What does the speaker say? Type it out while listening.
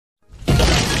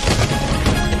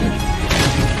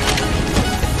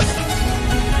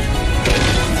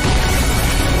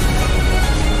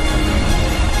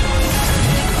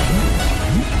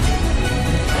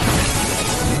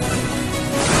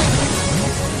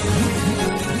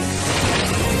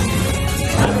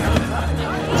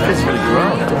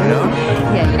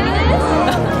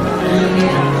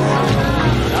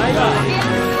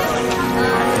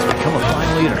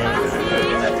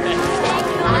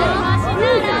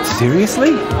Seriously?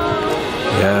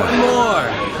 Yeah. More!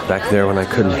 Back there when I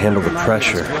couldn't handle the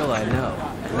pressure,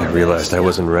 I realized I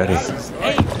wasn't ready.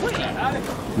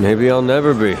 Maybe I'll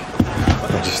never be.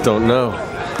 I just don't know.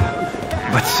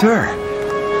 But sir,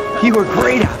 you were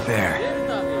great out there.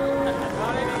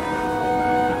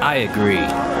 I agree.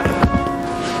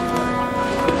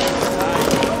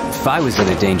 If I was in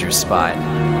a dangerous spot,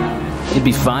 it'd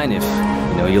be fine if,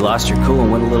 you lost your cool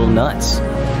and went a little nuts.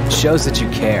 It shows that you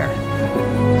care.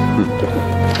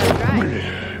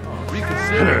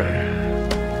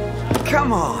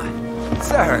 Come on,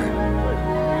 sir.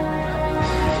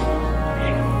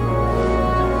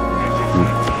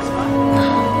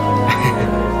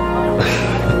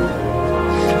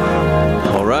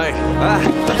 All right.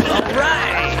 All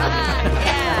right!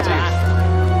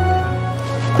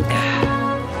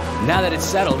 Now that it's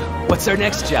settled, what's our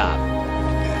next job?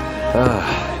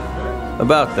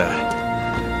 About that.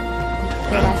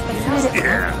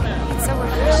 It's so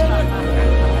refreshing.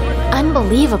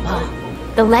 Unbelievable.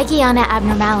 The Legiana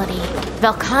abnormality,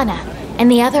 Velcana, and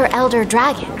the other Elder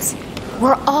Dragons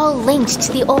were all linked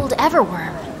to the old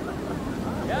Everworm.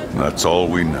 That's all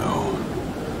we know.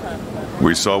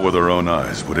 We saw with our own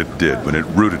eyes what it did when it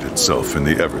rooted itself in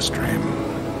the Everstream.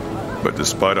 But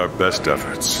despite our best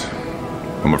efforts,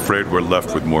 I'm afraid we're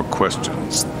left with more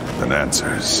questions than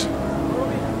answers.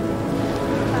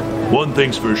 One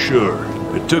thing's for sure.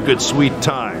 It took its sweet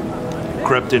time. It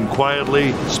crept in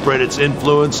quietly, spread its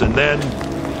influence, and then...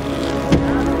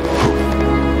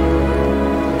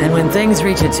 And when things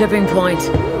reach a tipping point,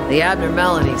 the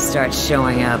abnormalities start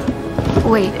showing up.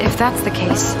 Wait, if that's the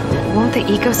case, won't the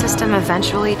ecosystem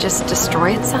eventually just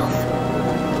destroy itself?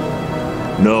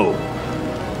 No.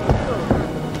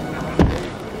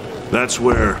 That's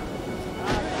where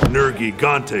Nergi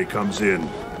Gante comes in.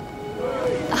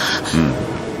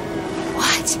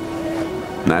 What?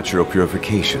 Natural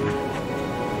purification.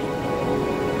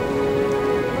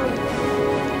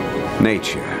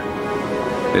 Nature.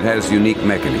 It has unique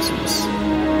mechanisms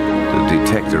to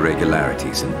detect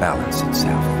irregularities and balance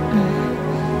itself.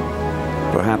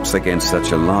 Perhaps against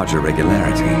such a large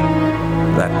irregularity,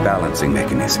 that balancing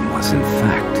mechanism was in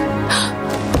fact...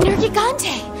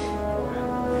 Nergigante!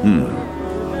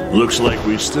 Looks like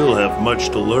we still have much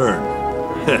to learn.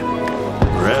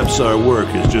 Perhaps our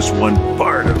work is just one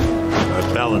part of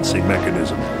our balancing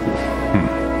mechanism.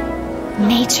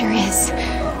 Nature is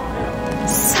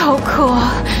so cool.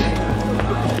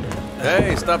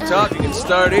 Hey, stop talking and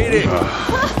start eating.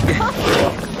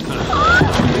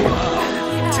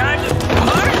 Time to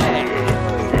party!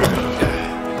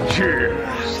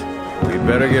 Cheers. We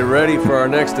better get ready for our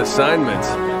next assignment.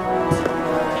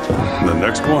 The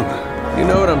next one? You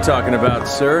know what I'm talking about,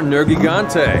 sir.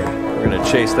 Nergigante. We're gonna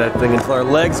chase that thing until our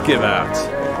legs give out.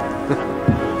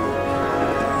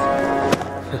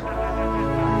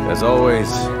 As always,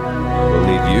 we'll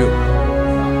need you.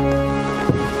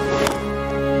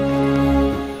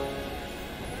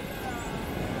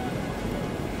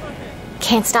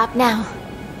 Can't stop now.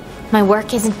 My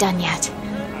work isn't done yet.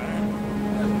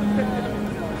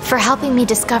 For helping me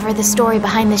discover the story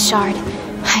behind this shard,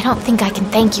 I don't think I can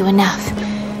thank you enough.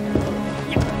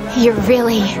 You're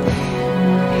really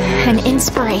an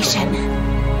inspiration.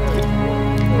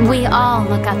 We all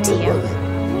look up to you.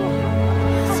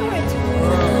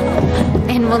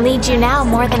 And we'll need you now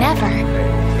more than ever.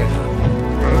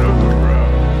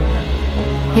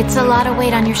 It's a lot of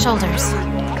weight on your shoulders.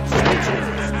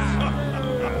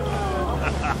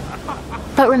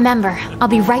 But remember, I'll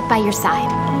be right by your side.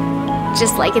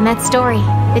 Just like in that story,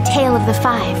 The Tale of the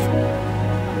Five.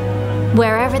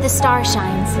 Wherever the star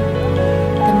shines,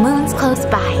 the moon's close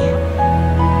by.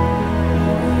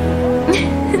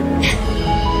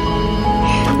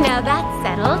 Now that's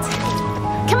settled.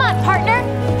 Come on, partner.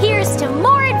 Here's to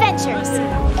more adventures.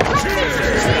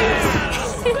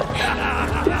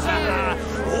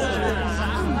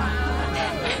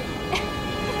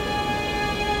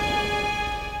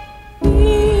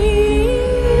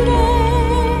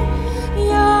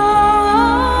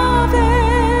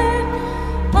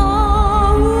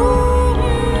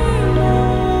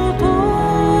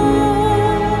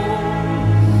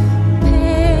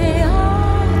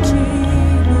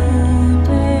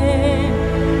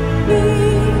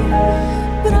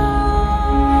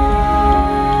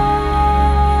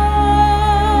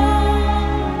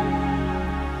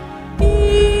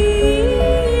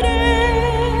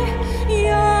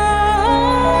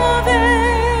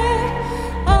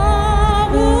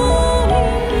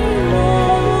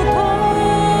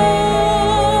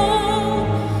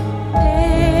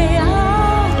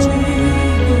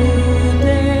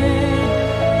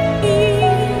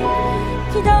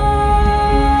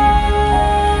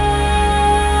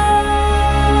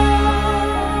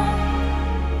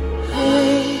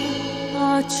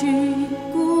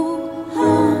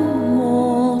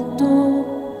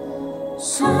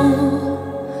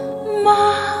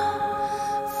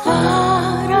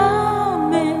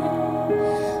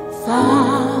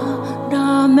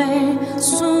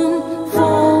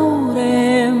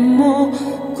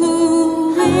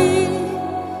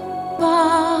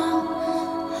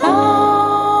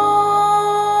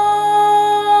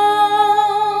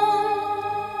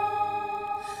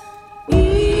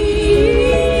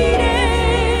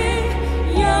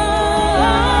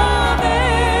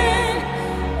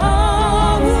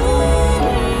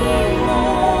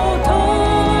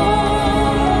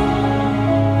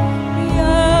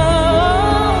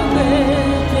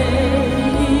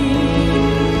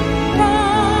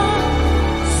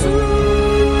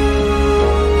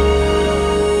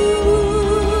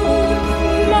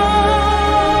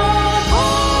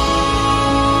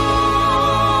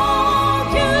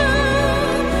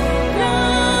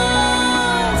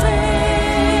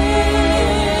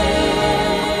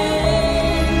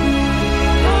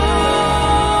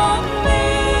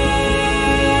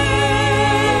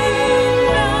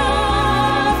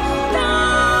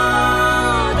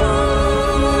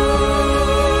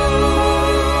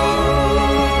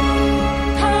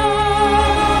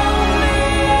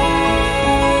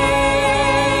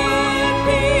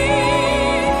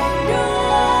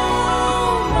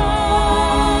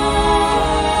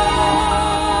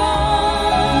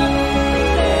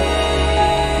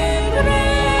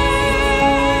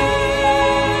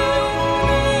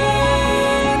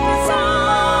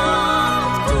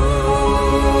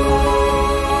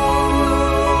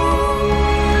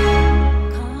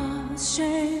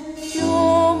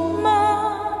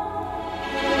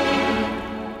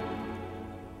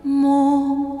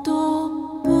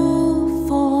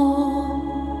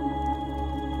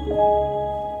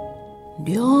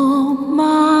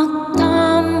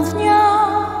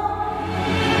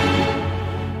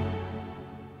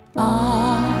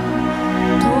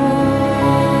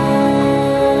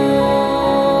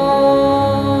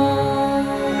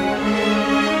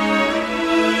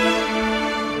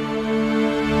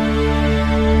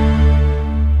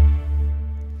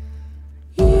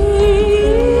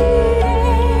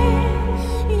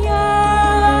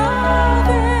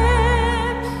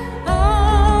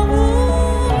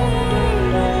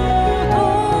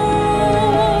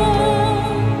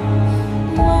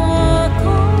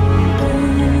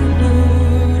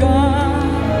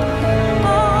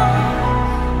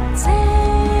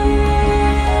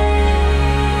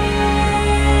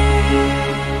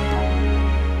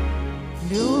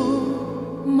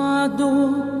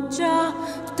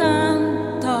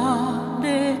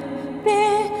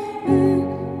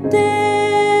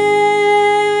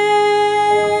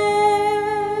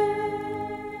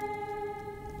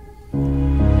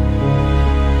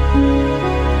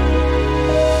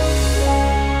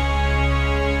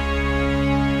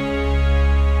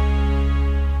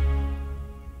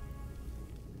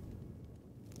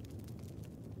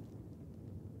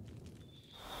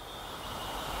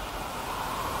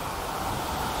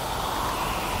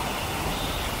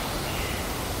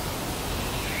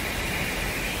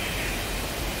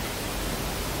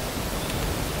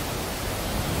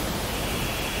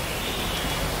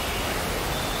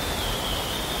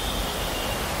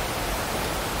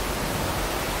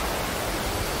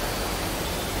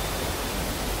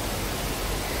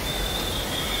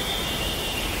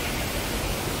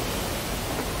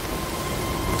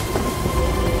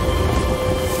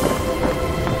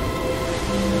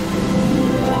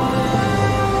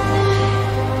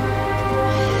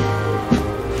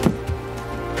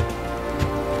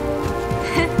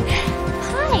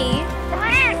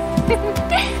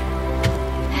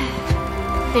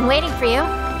 Been waiting for you.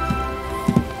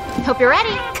 Hope you're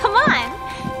ready. Come on.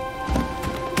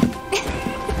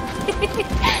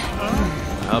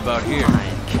 How about here?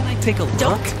 Can I take a look?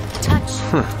 Don't touch,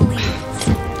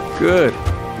 please. Good.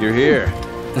 You're here.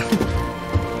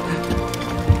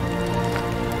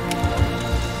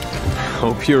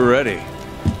 Hope you're ready.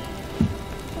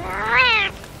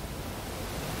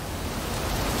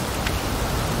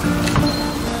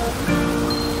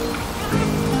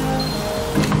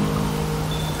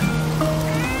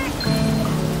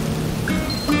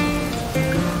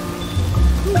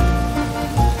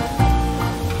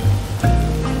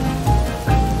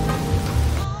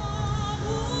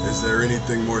 Is there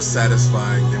anything more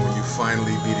satisfying than when you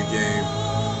finally beat a game?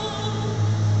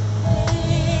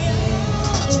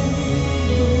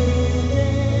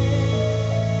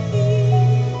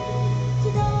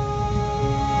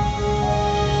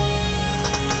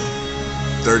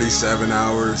 "37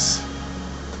 hours,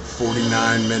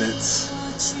 49 minutes,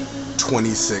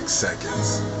 26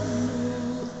 seconds.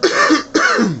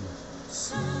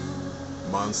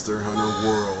 Monster Hunter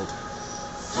World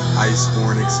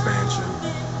Iceborne expansion.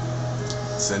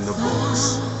 It's in the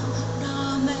books.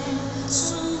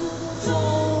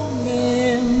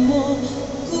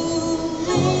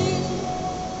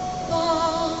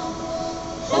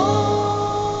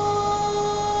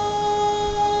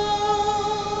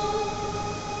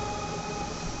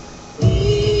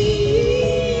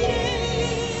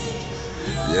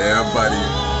 Yeah, buddy.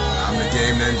 I'm the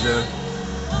Game Ninja,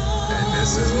 and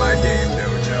this is my game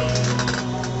dojo.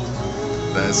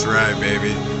 That's right,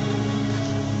 baby.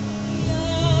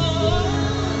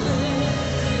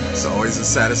 It's always a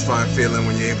satisfying feeling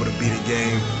when you're able to beat a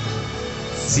game.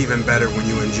 It's even better when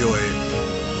you enjoy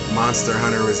it. Monster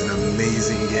Hunter is an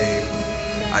amazing game.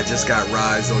 I just got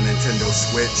Rise on Nintendo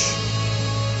Switch,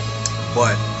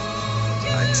 but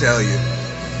I tell you,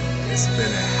 it's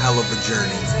been a hell of a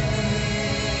journey,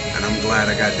 and I'm glad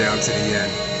I got down to the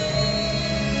end.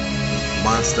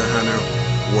 Monster Hunter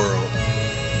World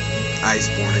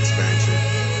Iceborne expansion.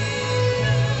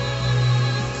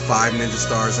 5 ninja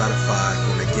stars out of 5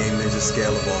 on the Game Ninja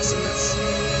scale of awesomeness.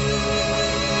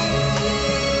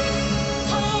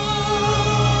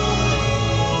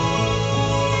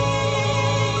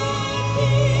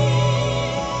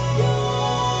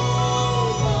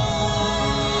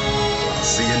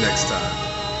 See you next time.